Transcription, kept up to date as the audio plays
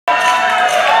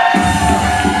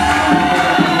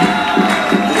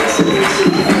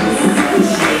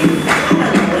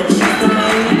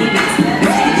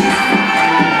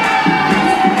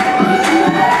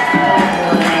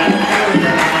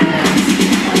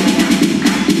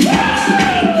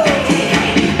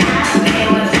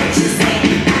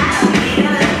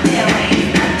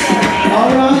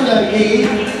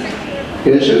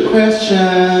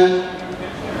question.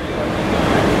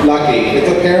 Lucky,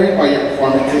 it's apparent by your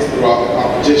performances throughout the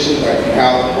competition that you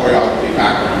have a choreography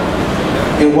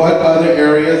background. In what other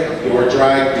areas of your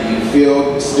drag do you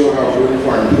feel you still have room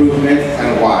for improvement,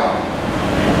 and why?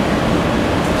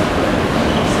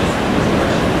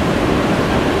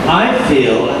 I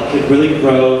feel I could really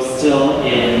grow still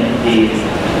in the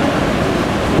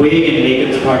wig and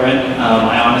makeup department.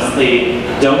 I honestly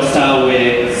don't style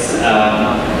wigs.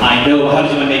 I know how to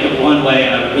do my makeup one way,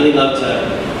 and I would really love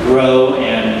to grow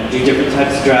and do different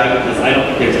types of drag, because I don't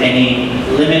think there's any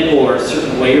limit or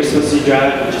certain way you're supposed to do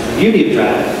drag, which is the beauty of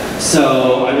drag.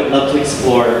 So I would love to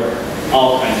explore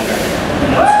all kinds of drag.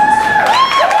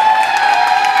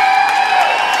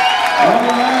 All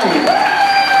right.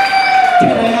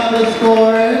 Can I have the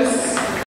scores?